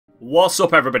What's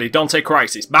up everybody,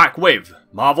 DanteCrysis back with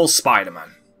Marvel's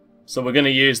Spider-Man. So we're going to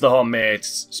use the homemade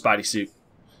Spidey suit.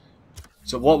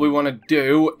 So what we want to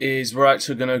do is we're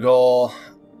actually going to go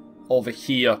over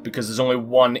here because there's only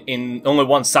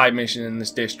one side mission in this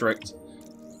district.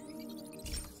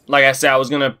 Like I said, I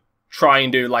was going to try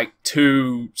and do like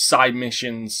 2 side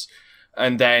missions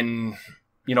and then,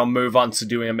 you know, move on to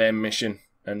doing a main mission.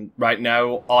 And right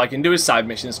now, all I can do is side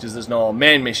missions because there's no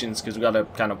main missions because we got to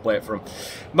kind of wait for them.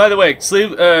 By the way,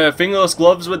 fingerless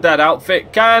gloves with that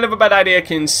outfit, kind of a bad idea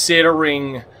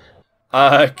considering...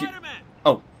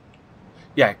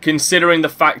 considering the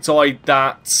factoid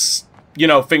that, you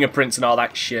know, fingerprints and all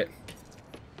that shit.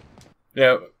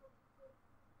 Yeah.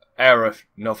 Error,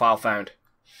 no file found.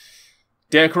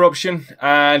 Data corruption,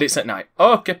 and it's at night.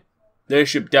 Okay. This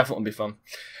should definitely be fun.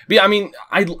 But yeah, I mean,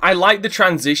 I like the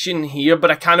transition here, but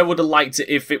I kind of would have liked it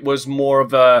if it was more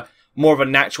of a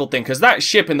natural thing, because that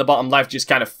ship in the bottom left just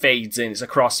kind of fades in. It's a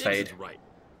crossfade. Right.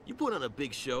 You put on a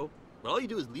big show, but all you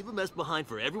do is leave a mess behind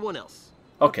for everyone else.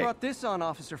 Okay. What brought this on,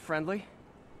 Officer Friendly?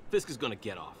 Fisk is gonna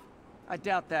get off. I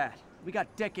doubt that. We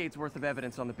got decades worth of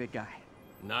evidence on the big guy.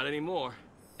 Not anymore.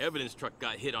 Evidence truck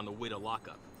got hit on the way to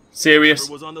lockup. Serious?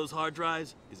 Whatever was on those hard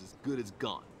drives is as good as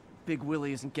gone. Big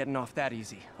Willie isn't getting off that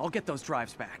easy. I'll get those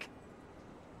drives back.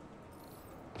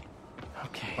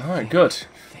 Okay. Alright, good.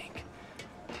 Think.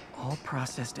 All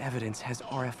processed evidence has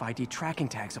RFID tracking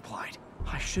tags applied.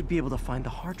 I should be able to find the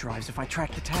hard drives if I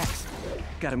track the tags.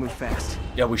 Gotta move fast.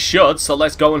 Yeah, we should, so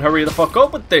let's go and hurry the fuck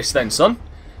up with this then, son.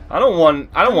 I don't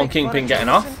want Kingpin getting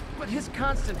off. But his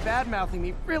constant bad-mouthing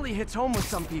me really hits home with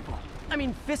some people. I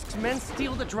mean, Fisk's men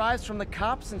steal the drives from the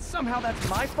cops and somehow that's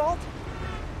my fault?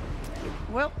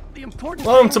 Well, the important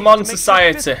Welcome thing to modern is to make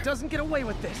society. sure Fisk doesn't get away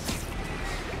with this.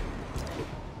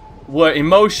 Where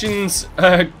emotions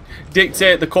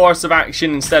dictate the course of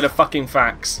action instead of fucking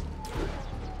facts.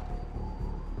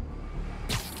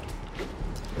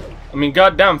 I mean,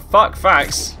 goddamn, fuck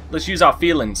facts. Let's use our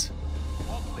feelings.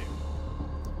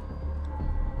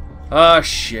 Oh,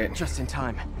 shit. Just in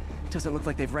time. Doesn't look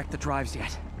like they've wrecked the drives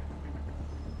yet.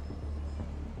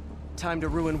 Time to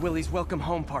ruin Willie's welcome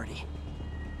home party.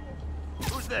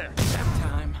 Who's there? Nap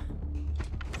time.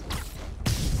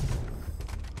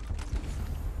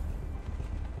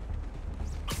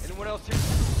 Anyone else here?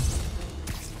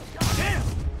 Damn!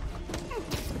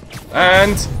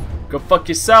 And go fuck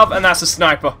yourself, and that's a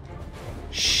sniper.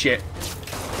 Shit.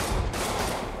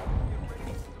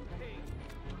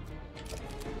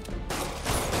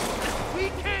 We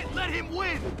can't let him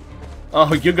win!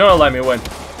 Oh, you're gonna let me win.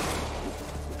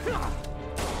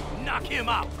 Knock him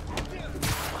out!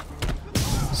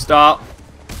 Stop.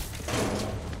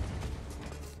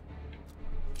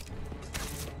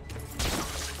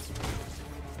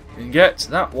 You get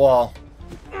to that wall.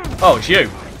 Oh, it's you.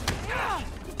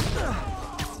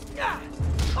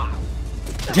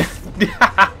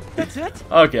 That's it?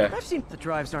 Okay. I've seen the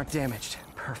drives aren't damaged.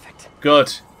 Perfect.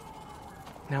 Good.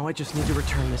 Now I just need to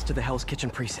return this to the Hell's Kitchen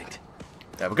precinct.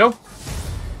 There we go.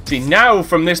 See, now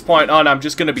from this point on, I'm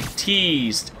just gonna be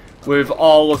teased with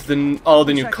all the new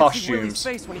Willie's costumes.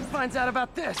 face when he finds out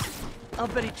about this. I'll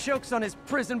bet he chokes on his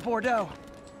prison Bordeaux.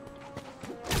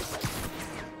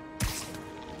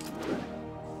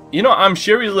 You know, I'm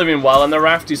sure he's living well in the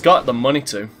raft. He's got the money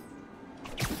to.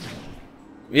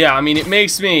 Yeah, I mean, it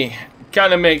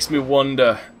kind of makes me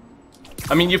wonder.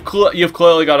 I mean, you've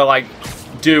clearly got to like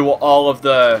do all of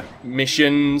the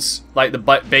missions, like the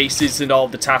bases and all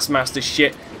the Taskmaster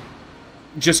shit.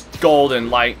 Just golden,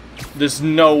 like, there's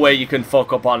no way you can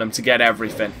fuck up on them to get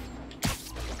everything.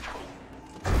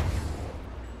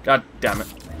 God damn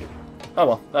it. Oh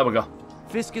well, there we go.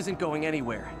 Fisk isn't going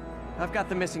anywhere. I've got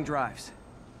the missing drives.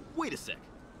 Wait a sec.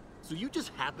 So you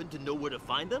just happen to know where to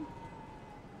find them?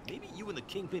 Maybe you and the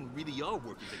Kingpin really are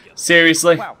working together.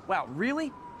 Seriously? Wow,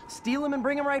 really? Steal him and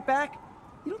bring him right back?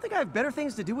 You don't think I have better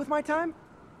things to do with my time?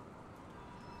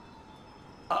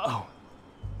 Uh-oh.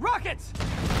 Rockets!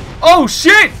 Oh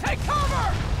shit! Take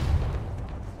cover!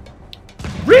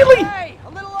 Really? Hey, a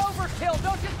little overkill,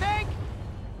 don't you think?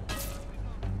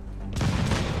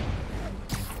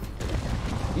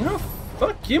 You know,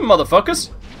 fuck you, motherfuckers.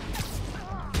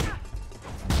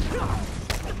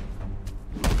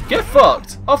 Get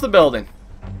fucked! Off the building!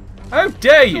 How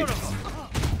dare you!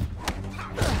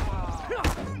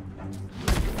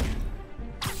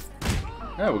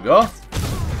 There we go.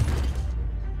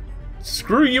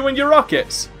 Screw you and your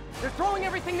rockets! They're throwing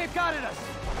everything they've got at us!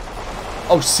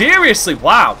 Oh, seriously?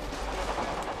 Wow!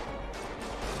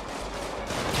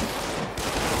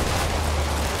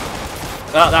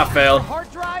 That failed. Hard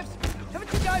drives?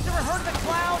 Haven't you guys ever heard of the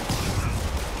cloud?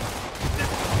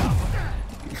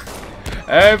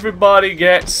 Everybody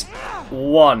gets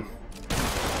one.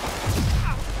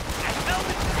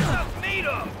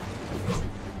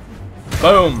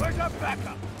 Boom.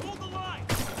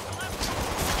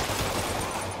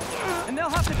 And they'll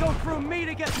have to go through me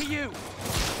to get to you.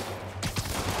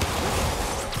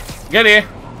 Get here.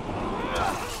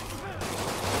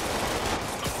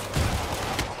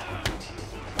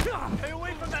 Stay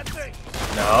away from that thing.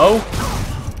 No.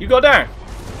 You go down.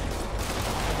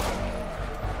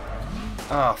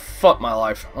 Ah, fuck my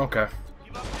life. Okay.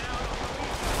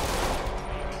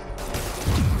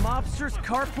 Mobsters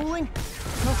carpooling?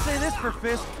 I'll say this for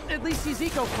Fist. At least he's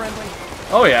eco-friendly.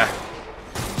 Oh yeah.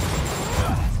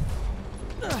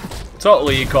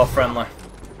 Totally eco-friendly.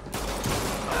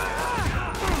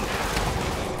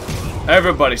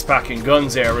 Everybody's packing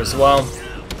guns here as well.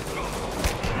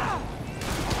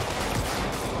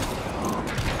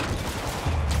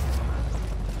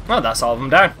 Oh, that's all of them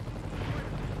down.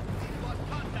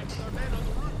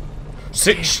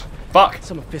 6. Fuck.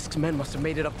 Some of Fisk's men must have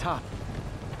made it up top.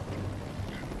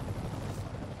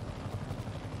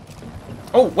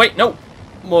 Oh, wait, no.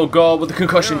 We'll go with the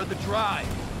concussion. Where are the drive?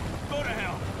 Go to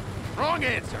hell. Wrong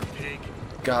answer, pig.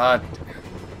 God.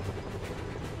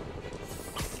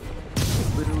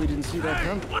 Literally didn't see that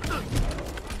coming. What the?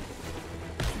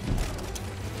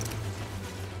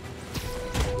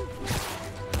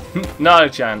 Not a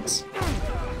chance.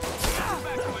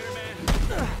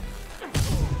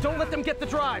 Don't let them get the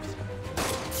drives.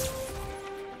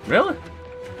 Really?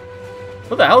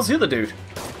 What the hell's the other dude?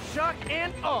 Shock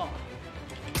and awe.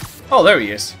 Oh, there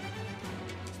he is.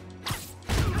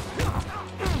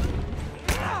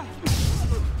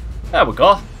 There we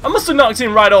go. I must have knocked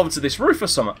him right over to this roof or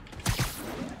something.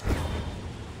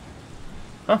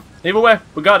 Huh? Either way,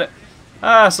 we got it.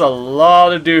 That's a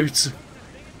lot of dudes.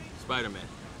 Spider-Man,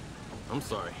 I'm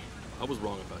sorry. I was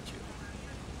wrong about you.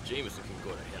 Jameson can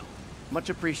go to hell. Much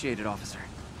appreciated, officer.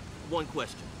 One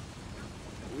question.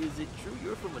 Is it true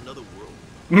you're from another world?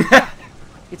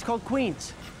 It's called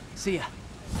Queens. See ya.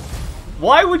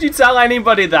 Why would you tell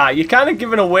anybody that? You're kind of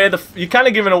giving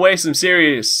away some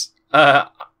serious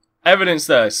evidence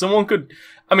there. Someone could,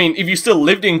 I mean, if you still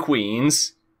lived in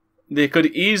Queens, they could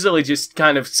easily just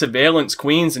kind of surveillance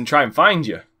Queens and try and find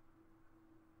you.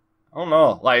 I don't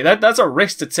know, like that's a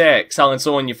risk to take, telling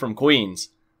someone you're from Queens.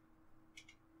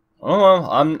 Oh well,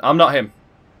 I'm not him.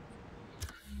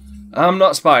 I'm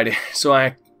not Spidey, so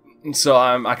I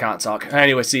can't talk.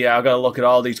 Anyway, so yeah, I've got to look at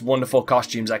all these wonderful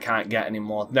costumes I can't get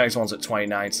anymore. Next one's at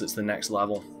 29, so it's the next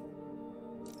level.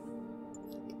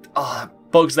 Oh, that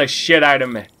bugs the shit out of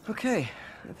me. Okay,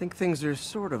 I think things are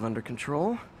sort of under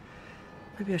control.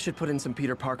 Maybe I should put in some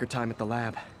Peter Parker time at the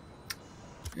lab.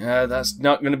 Yeah, that's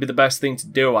not going to be the best thing to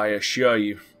do, I assure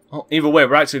you. Well, either way,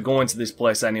 we're actually going to this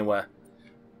place anyway.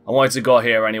 I wanted to go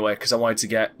here anyway, because I wanted to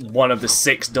get one of the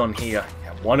 6 done here.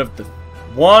 Yeah, one of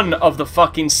the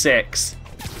fucking 6.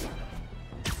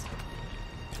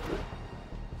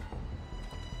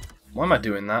 Why am I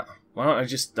doing that? Why don't I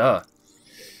just,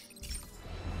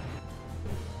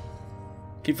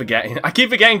 keep forgetting. I keep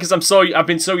forgetting because I've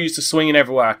been so used to swinging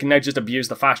everywhere. I can now just abuse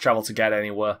the fast travel to get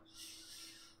anywhere.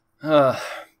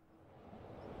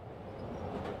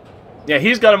 Yeah,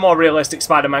 he's got a more realistic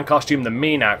Spider-Man costume than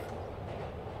me now.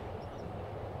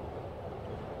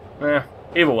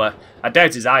 Either way, I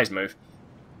doubt his eyes move.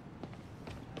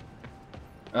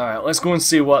 Alright, let's go and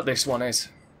see what this one is.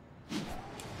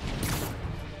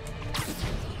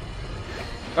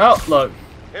 Oh, look.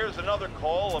 Here's another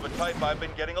call of a type I've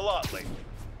been getting a lot lately.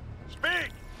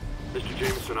 Speak! Mr.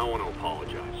 Jameson, I want to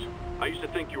apologize. I used to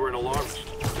think you were an alarmist,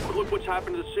 but look what's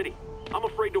happened to the city. I'm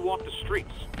afraid to walk the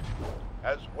streets.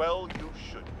 As well you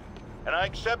should be. And I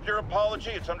accept your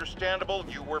apology. It's understandable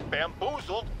you were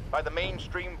bamboozled by the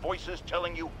mainstream voices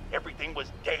telling you everything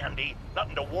was dandy,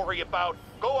 nothing to worry about.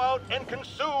 Go out and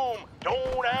consume.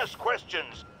 Don't ask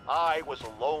questions. I was a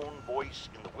lone voice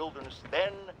in the wilderness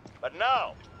then, but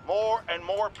now more and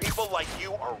more people like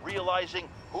you are realizing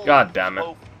who God damn it.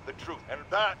 spoke the truth. And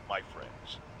that, my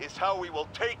friends, is how we will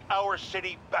take our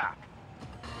city back.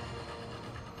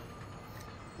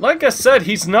 Like I said,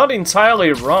 he's not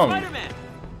entirely wrong. Spider-Man!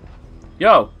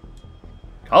 Yo.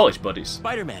 College buddies.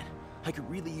 Spider-Man, I could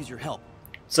really use your help.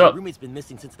 What's up? My roommate's been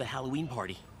missing since the Halloween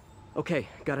party. Okay,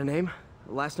 got a name?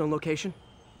 Last known location?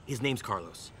 His name's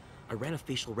Carlos. I ran a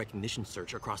facial recognition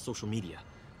search across social media.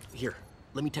 Here,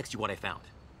 let me text you what I found.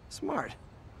 Smart.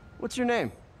 What's your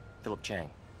name? Philip Chang.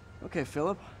 Okay,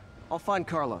 Philip. I'll find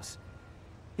Carlos.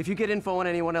 If you get info on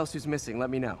anyone else who's missing,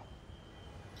 let me know.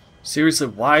 Seriously,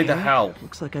 why the Okay, hell?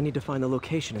 Looks like I need to find the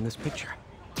location in this picture.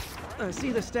 I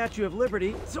see the Statue of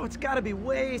Liberty, so it's gotta be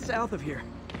way south of here.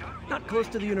 Not close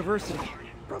to the university.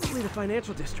 Probably the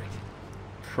financial district.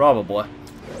 Probably.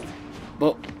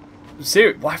 But,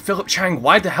 seriously, why Philip Chang?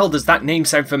 Why the hell does that name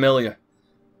sound familiar?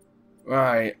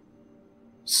 Right.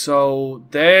 So,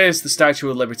 there's the Statue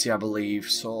of Liberty, I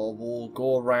believe. So, we'll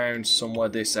go around somewhere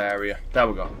this area. There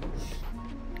we go.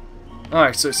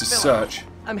 Alright, so it's a search.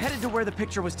 I'm headed to where the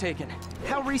picture was taken.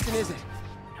 How recent is it?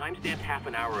 Timestamped half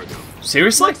an hour ago.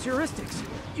 Seriously? Nice heuristics.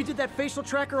 You did that facial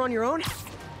tracker on your own?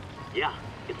 Yeah,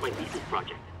 it's my thesis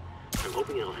project. I'm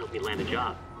hoping it'll help me land a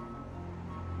job.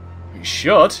 You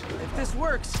should. If this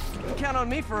works, you can count on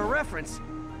me for a reference.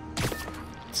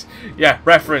 Yeah,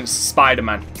 reference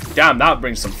Spider-Man. Damn, that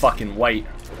brings some fucking weight.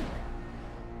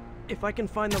 If I can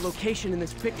find the location in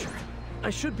this picture, I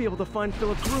should be able to find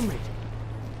Philip's roommate.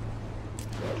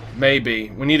 Maybe.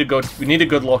 We need a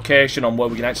good location on where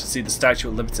we can actually see the Statue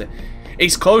of Liberty.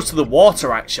 It's close to the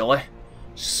water, actually.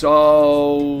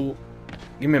 So,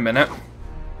 give me a minute.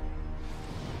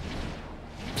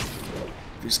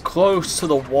 It's close to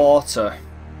the water.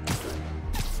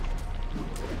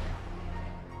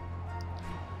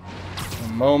 A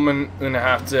moment, I'm gonna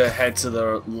have to head to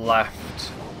the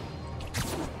left.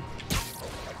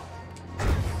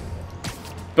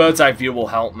 Bird's eye view will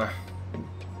help me.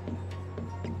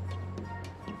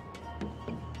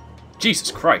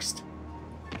 Jesus Christ.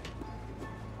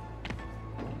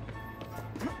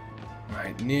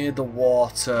 Right, near the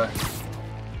water.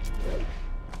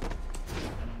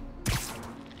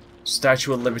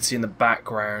 Statue of Liberty in the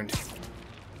background.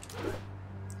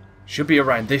 Should be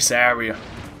around this area.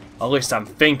 At least I'm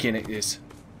thinking it is.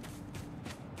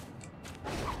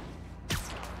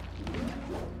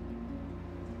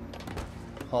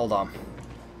 Hold on.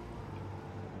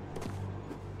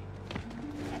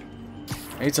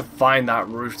 I need to find that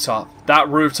rooftop. That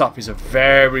rooftop is a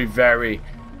very, very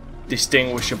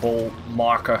distinguishable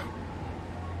marker.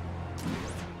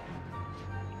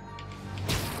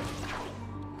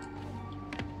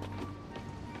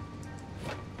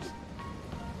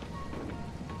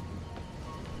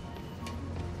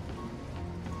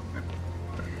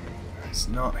 It's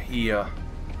not here.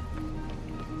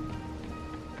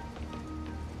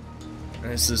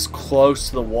 And it's as close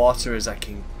to the water as I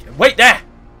can get. Wait there!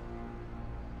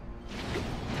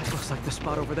 That looks like the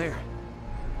spot over there.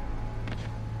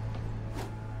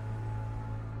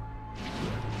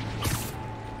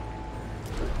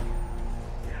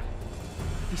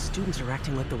 These students are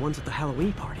acting like the ones at the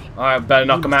Halloween party. Alright, better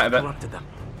knock them out of it. Corrupted them.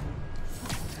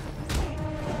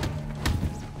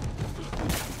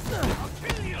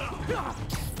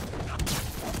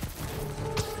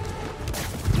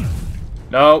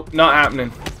 No, not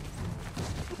happening.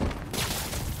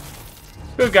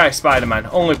 Good guy, Spider-Man.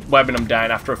 Only webbing him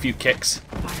down after a few kicks.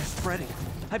 Fire's spreading.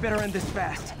 I better end this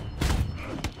fast.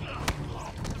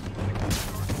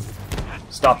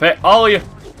 Stop it, all of you.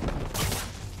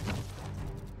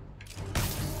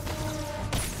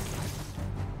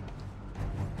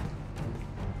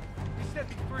 Set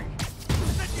me free.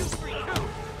 Set you free too.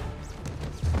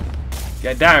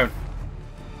 Get down.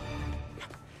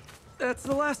 That's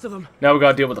the last of them. Now we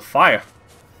gotta deal with the fire.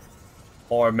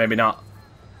 Or maybe not.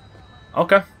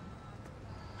 Okay.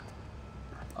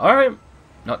 Alright.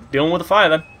 Not dealing with the fire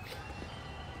then.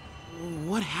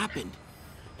 What happened?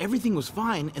 Everything was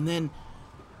fine, and then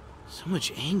so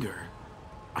much anger.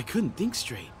 I couldn't think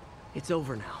straight. It's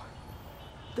over now.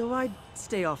 Though I'd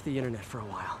stay off the internet for a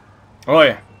while. Oh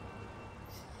yeah.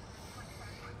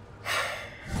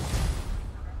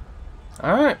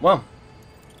 Alright, well.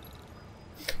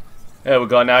 There we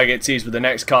go, now I get teased with the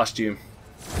next costume.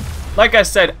 Like I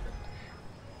said,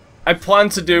 I plan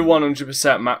to do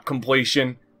 100% map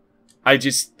completion. I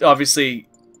just, obviously,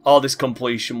 all this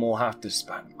completion will have to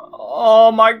spend.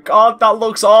 Oh my god, that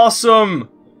looks awesome!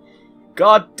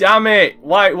 God damn it!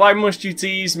 Why must you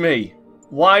tease me?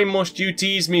 Why must you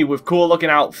tease me with cool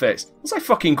looking outfits? Looks like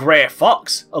fucking Grey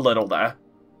Fox a little there.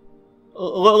 A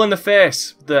little in the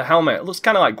face, the helmet. It looks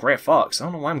kind of like Grey Fox. I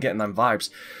don't know why I'm getting them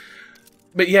vibes.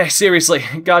 But yeah, seriously,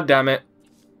 god damn it.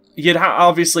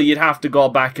 Obviously you'd have to go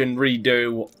back and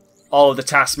redo all of the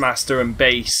Taskmaster and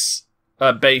base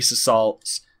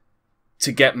assaults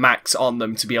to get max on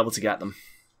them to be able to get them.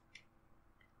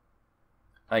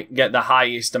 Like, get the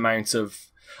highest amount of...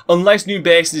 Unless new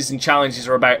bases and challenges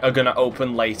are gonna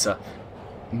open later.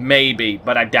 Maybe,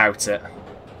 but I doubt it.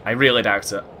 I really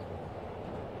doubt it.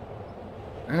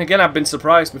 And again, I've been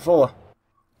surprised before.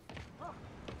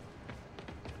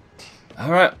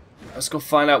 Alright, let's go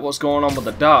find out what's going on with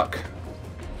the dock.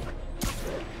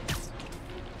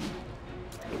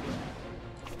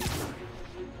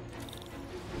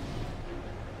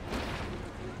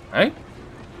 Hey?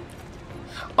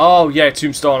 Oh, yeah,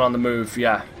 Tombstone on the move,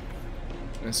 yeah.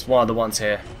 It's one of the ones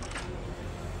here.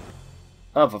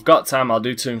 Oh, if I've got time, I'll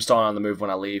do Tombstone on the move when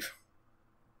I leave.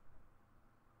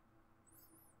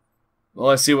 Well,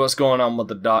 let's see what's going on with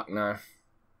the dock now.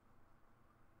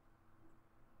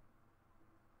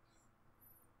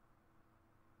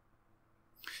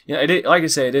 Yeah, like I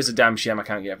say, it is a damn shame I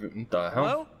can't get everything. What the hell?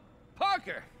 Hello?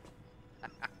 Parker!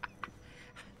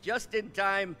 Just in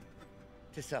time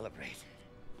to celebrate.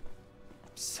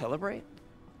 Celebrate?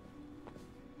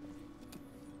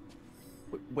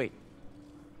 Wait.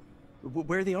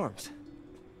 Where are the arms?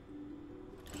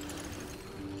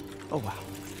 Oh, wow.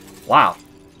 Wow.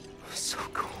 So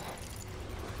cool.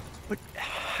 But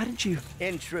how did you...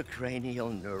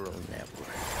 Intracranial neural network.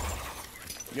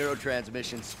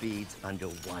 Neurotransmission speeds under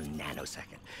 1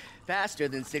 nanosecond. Faster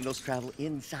than signals travel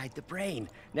inside the brain.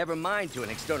 Never mind to an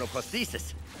external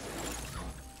prosthesis.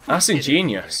 That's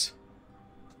ingenious.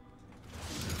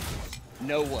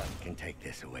 No one can take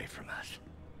this away from us.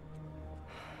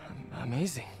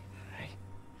 Amazing.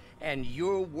 And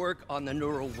your work on the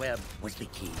neural web was the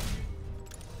key.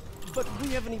 But we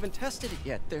haven't even tested it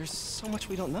yet. There's so much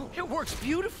we don't know. It works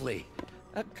beautifully.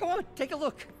 Come on, take a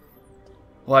look.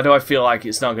 Why do I feel like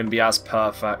it's not going to be as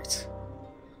perfect?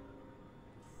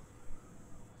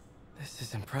 This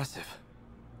is impressive.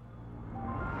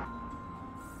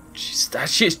 Jeez, that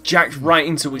shit's jacked right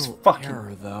into his fucking...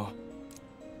 Error, though.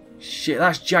 Shit,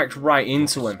 that's jacked right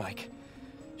into him. Spike.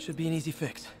 Should be an easy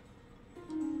fix.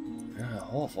 Yeah,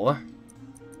 hopefully.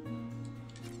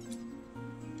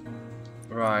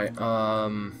 Right, so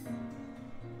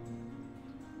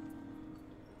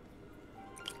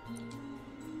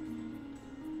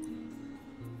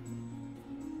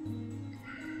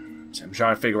I'm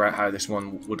trying to figure out how this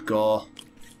one would go.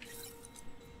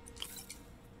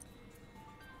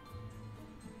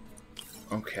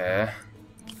 Okay.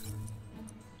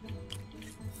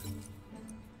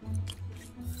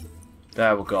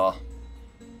 There we go.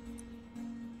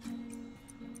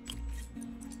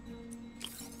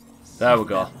 There we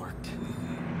go. That worked.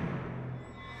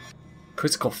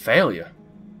 Critical failure?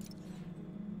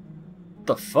 What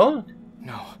the fuck?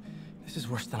 No, this is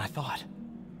worse than I thought.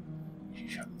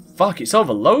 Fuck, it's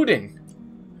overloading.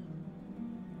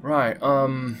 Right,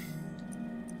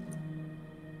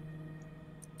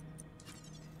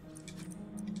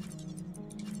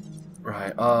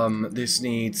 Right, this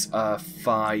needs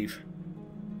 5.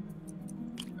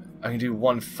 I can do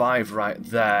 1 5 right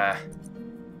there.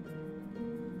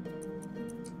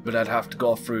 But I'd have to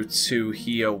go through 2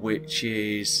 here, which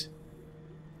is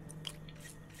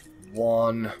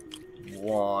 1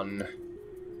 1.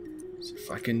 So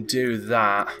if I can do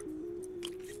that.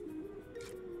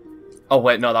 Oh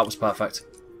wait, no, that was perfect.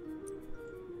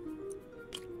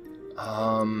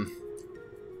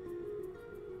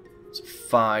 So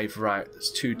 5, right,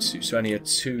 there's 2, so I need a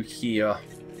 2 here.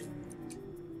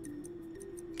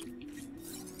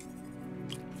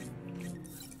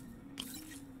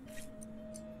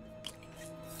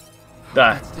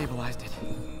 There. That stabilized it.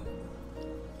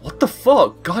 What the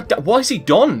fuck? God damn, what has he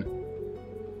done?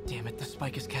 Damn it, the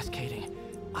spike is cascading.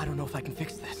 I don't know if I can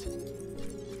fix this.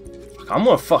 I'm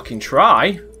gonna fucking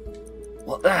try.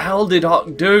 What the hell did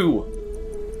Hawk do?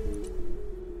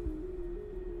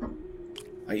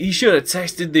 Like, he should have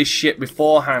tested this shit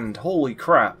beforehand. Holy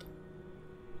crap.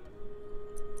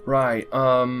 Right,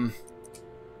 I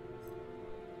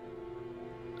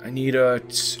need a...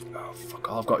 Oh, fuck,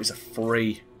 all I've got is a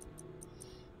 3.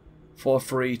 4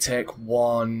 3, take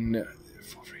 1.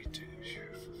 4 3, 2,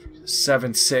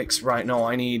 7 6. Right, no,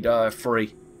 I need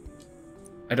 3.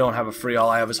 I don't have a 3, all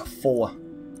I have is a 4.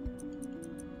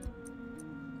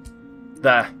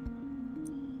 There.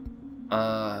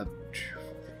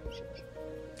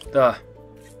 There.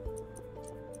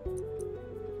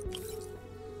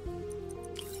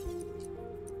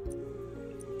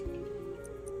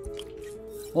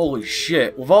 Holy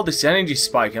shit, with all this energy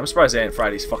spike, I'm surprised they ain't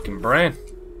fried his fucking brain.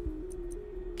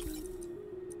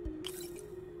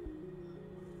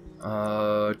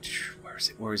 Where is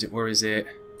it? Where is it? Where is it?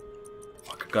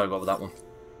 Fuck, I gotta go with that one.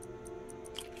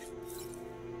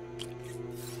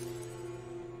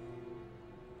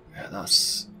 Yeah,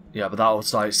 that's... Yeah, but that will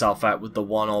sort itself out with the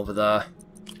 1 over there.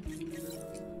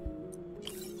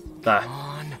 There.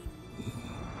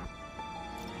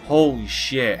 Holy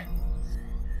shit.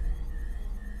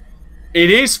 It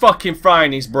is fucking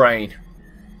frying his brain.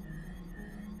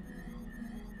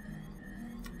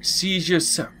 Seizure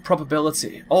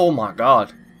probability. Oh my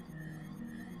god.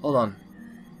 Hold on.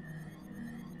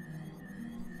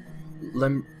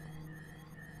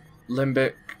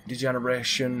 Limbic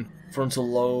degeneration, frontal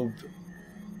lobe,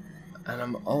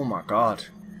 and oh my god.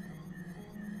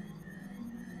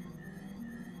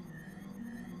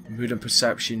 Mood and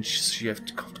perception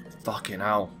shift. God, fucking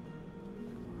hell.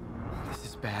 This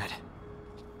is bad.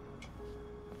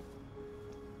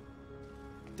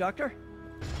 Doctor?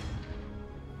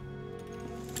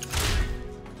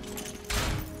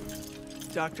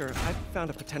 Doctor, I've found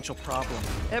a potential problem.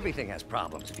 Everything has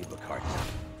problems if you look hard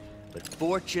enough. But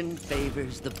fortune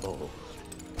favors the bold.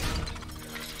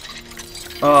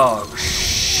 Oh,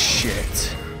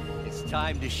 shit. It's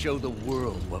time to show the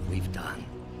world what we've done.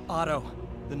 Otto,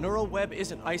 the neural web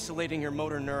isn't isolating your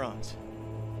motor neurons.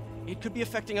 It could be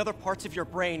affecting other parts of your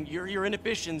brain, your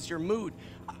inhibitions, your mood.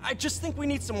 I just think we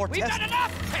need some more We've testing. done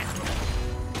enough testing!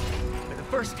 For the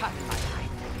first time in my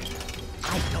life,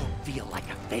 I don't feel like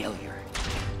a failure.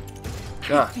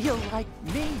 I feel like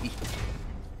me.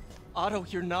 Otto,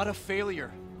 you're not a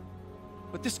failure.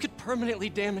 But this could permanently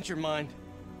damage your mind.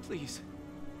 Please.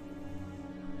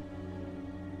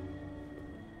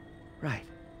 Right.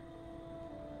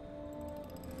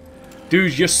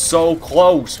 Dude, you're so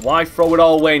close. Why throw it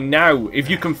all away now? If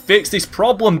you can fix this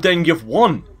problem, then you've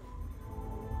won.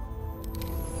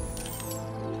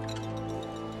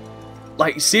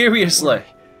 Like, seriously.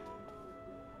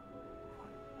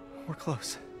 We're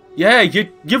close. Yeah,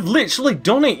 you've literally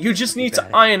done it. You just need to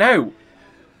iron out.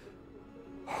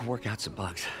 Work out some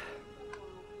bugs.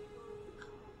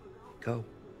 Go.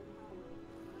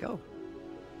 Go.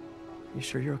 You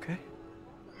sure you're okay?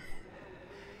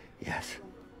 Yes.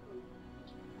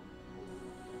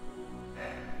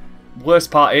 Worst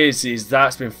part is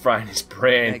that's been frying his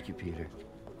brain. Thank you, Peter.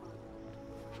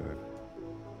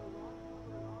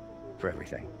 For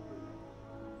everything.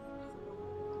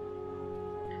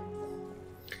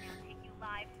 Take you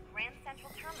live to Grand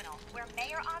Central Terminal, where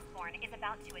Mayor Osborne is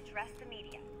about to address the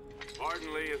media.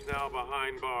 Martin Lee is now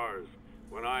behind bars.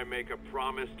 When I make a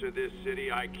promise to this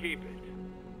city, I keep it.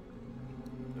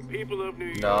 The people of New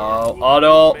York will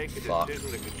Otto. make a Fuck.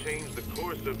 decision that could change the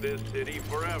course of this city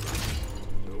forever.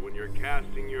 So when you're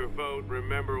casting your vote,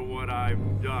 remember what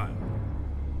I've done.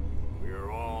 We are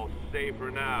all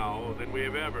safer now than we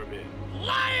have ever been.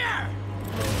 Liar!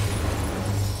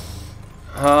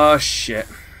 Oh shit.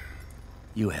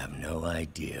 You have no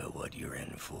idea what you're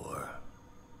in for.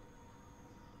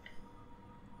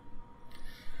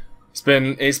 It's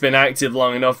been active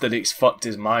long enough that it's fucked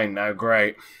his mind now.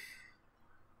 Great.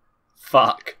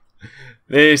 Fuck.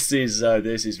 This is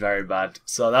very bad.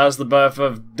 So that was the birth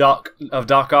of Doc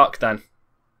Ock then.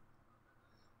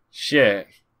 Shit.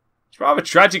 It's rather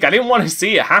tragic. I didn't want to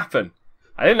see it happen.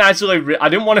 I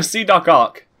didn't want to see Doc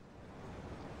Ock.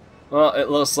 Well, it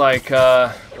looks like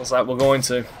we're going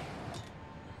to.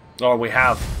 Or we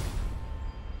have.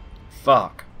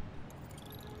 Fuck.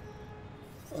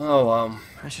 Oh,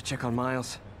 I should check on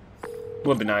Miles.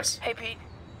 would be nice. Hey, Pete.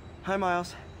 Hi,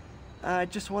 Miles. I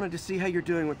just wanted to see how you're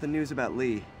doing with the news about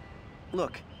Lee.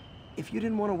 Look, if you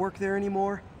didn't want to work there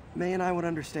anymore, May and I would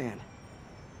understand.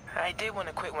 I did want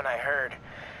to quit when I heard.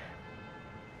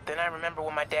 Then I remember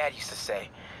what my dad used to say.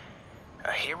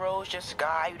 A hero is just a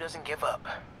guy who doesn't give up.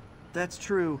 That's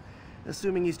true,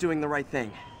 assuming he's doing the right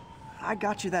thing. I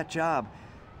got you that job.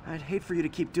 I'd hate for you to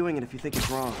keep doing it if you think it's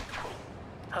wrong.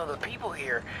 Oh, the people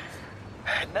here.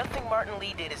 Nothing Martin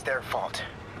Lee did is their fault.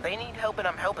 They need help and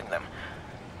I'm helping them.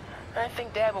 I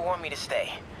think Dad would want me to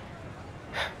stay.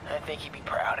 I think he'd be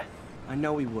proud. I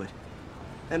know he would.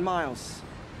 And Miles,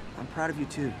 I'm proud of you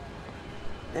too.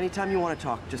 Anytime you want to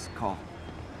talk, just call.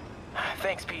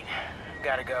 Thanks, Pete.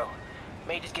 Gotta go.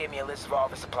 May just gave me a list of all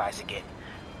the supplies to get.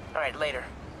 Alright, later.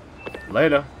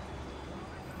 Later.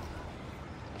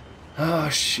 Oh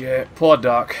shit, poor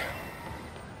Doc.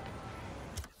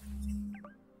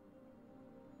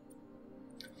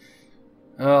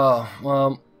 Oh,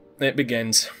 well, it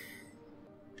begins.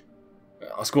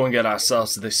 Let's go and get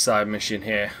ourselves to this side mission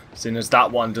here, seeing as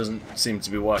that one doesn't seem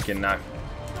to be working now.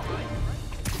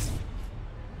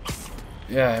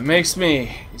 Yeah, it makes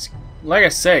me, like I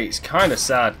say, it's kind of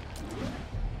sad.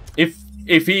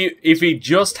 If he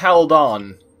just held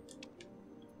on,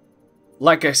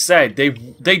 like I said,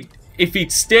 if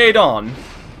he'd stayed on,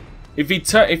 if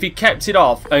he kept it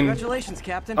off and Congratulations,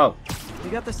 Captain. Oh,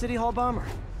 You got the City Hall bomber.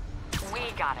 We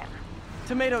got him.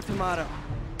 Tomato, tomato.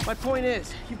 My point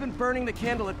is, you've been burning the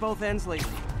candle at both ends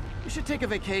lately. You should take a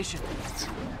vacation.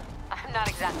 I'm not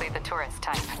exactly the tourist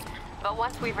type, but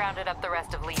once we've rounded up the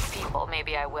rest of Lee's people,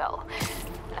 maybe I will.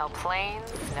 No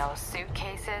planes, no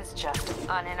suitcases, just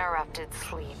uninterrupted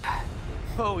sleep.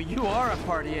 Oh, you are a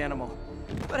party animal.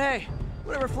 But hey,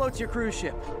 whatever floats your cruise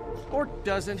ship. Or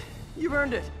doesn't. You've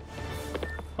earned it.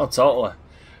 oh, totally.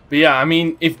 But yeah, I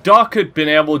mean, if Doc had been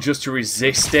able just to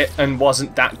resist it and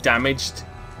wasn't that damaged,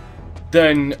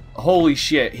 then holy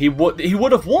shit, he would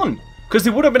have won. Because they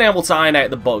would have been able to iron out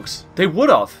the bugs. They would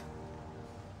have.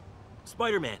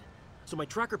 Spider-Man. So my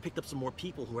tracker picked up some more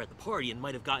people who were at the party and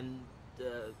might have gotten,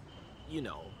 you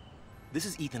know. This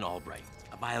is Ethan Albright,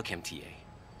 a biochem TA.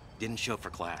 Didn't show up for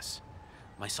class.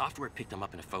 My software picked him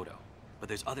up in a photo, but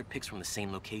there's other pics from the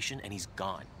same location and he's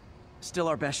gone. Still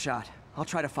our best shot. I'll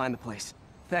try to find the place.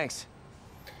 Thanks.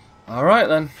 Alright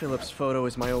then. Philip's photo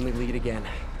is my only lead again.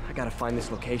 I gotta find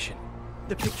this location.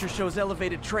 The picture shows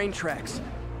elevated train tracks,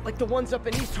 like the ones up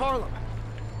in East Harlem.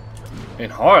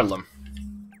 In Harlem?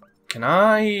 Can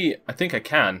I think I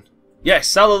can.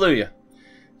 Yes, hallelujah.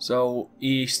 So,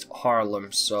 East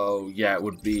Harlem. So, yeah, it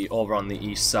would be over on the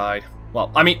east side.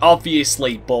 Well, I mean,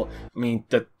 obviously, but, I mean,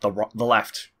 the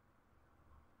left.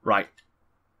 Right.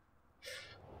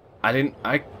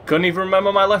 I couldn't even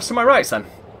remember my lefts and my rights then.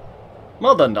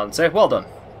 Well done, Dante. Well done.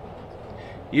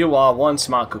 You are one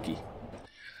smart cookie.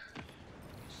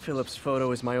 Philip's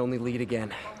photo is my only lead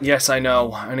again. Yes, I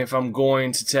know. And if I'm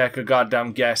going to take a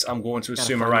goddamn guess, I'm going to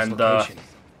assume around the...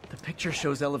 The picture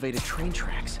shows elevated train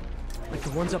tracks, like the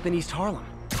ones up in East Harlem.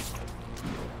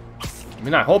 I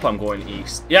mean, I hope I'm going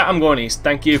east. Yeah, I'm going east.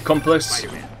 Thank you, complice.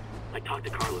 Spider-Man, I talked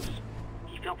to Carlos.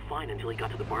 He felt fine until he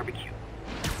got to the barbecue.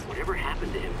 Whatever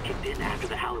happened to him kicked in after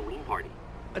the Halloween party.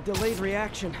 A delayed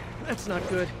reaction. That's not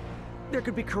good. There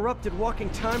could be corrupted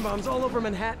walking time bombs all over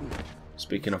Manhattan.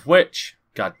 Speaking of which,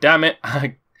 god damn it.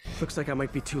 Looks like I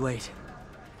might be too late.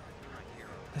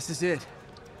 This is it.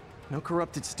 No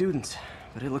corrupted students,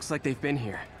 but it looks like they've been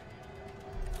here.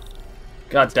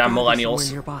 Goddamn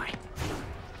millennials. Nearby.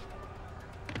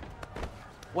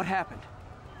 What happened?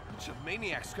 Bunch of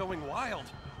maniacs going wild.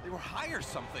 They were high or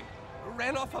something.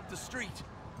 Ran off up the street.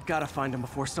 Gotta find them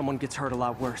before someone gets hurt a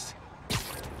lot worse.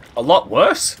 A lot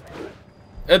worse?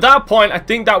 At that point, I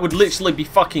think that would literally be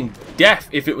fucking death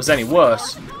if it was any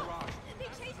worse.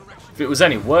 If it was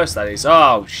any worse, that is.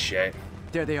 Oh, shit.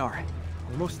 There they are.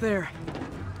 Almost there.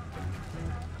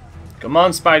 Come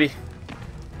on, Spidey.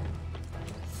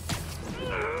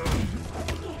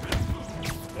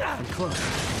 I'm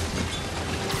close.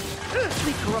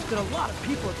 We corrupted a lot of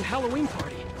people at the Halloween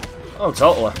party. Oh,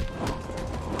 totally.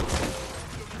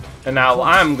 And now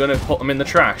I'm gonna put them in the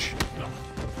trash.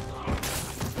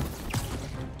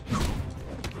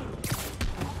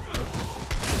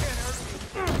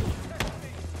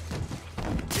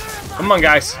 Come on,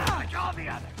 guys.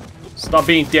 Stop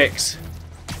being dicks.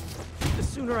 The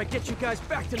sooner I get you guys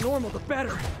back to normal, the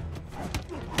better.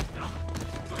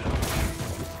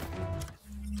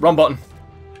 Wrong button.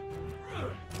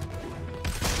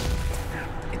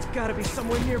 It's gotta be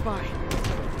somewhere nearby.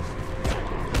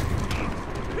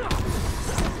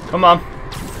 Come on.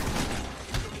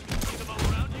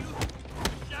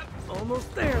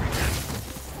 Almost there.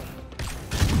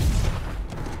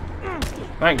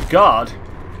 Thank God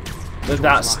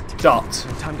that stopped.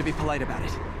 No time to be polite about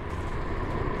it.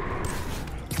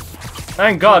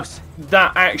 Thank God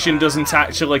that action doesn't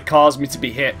actually cause me to be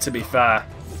hit, to be fair.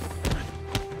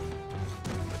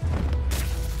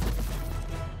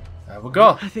 There we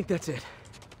go. I think that's it.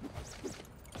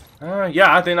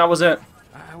 Yeah, I think that was it.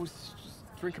 I was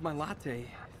just drinking my latte,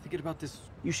 thinking about this.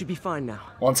 You should be fine now.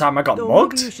 One time I got Though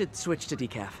mugged. maybe you should switch to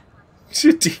decaf.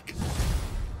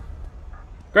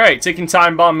 Great, ticking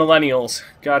time bomb millennials.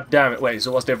 God damn it. Wait,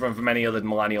 so what's different from any other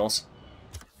millennials?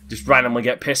 Just randomly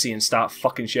get pissy and start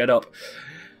fucking shit up.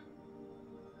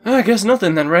 I guess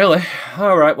nothing then, really.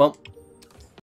 Alright, well,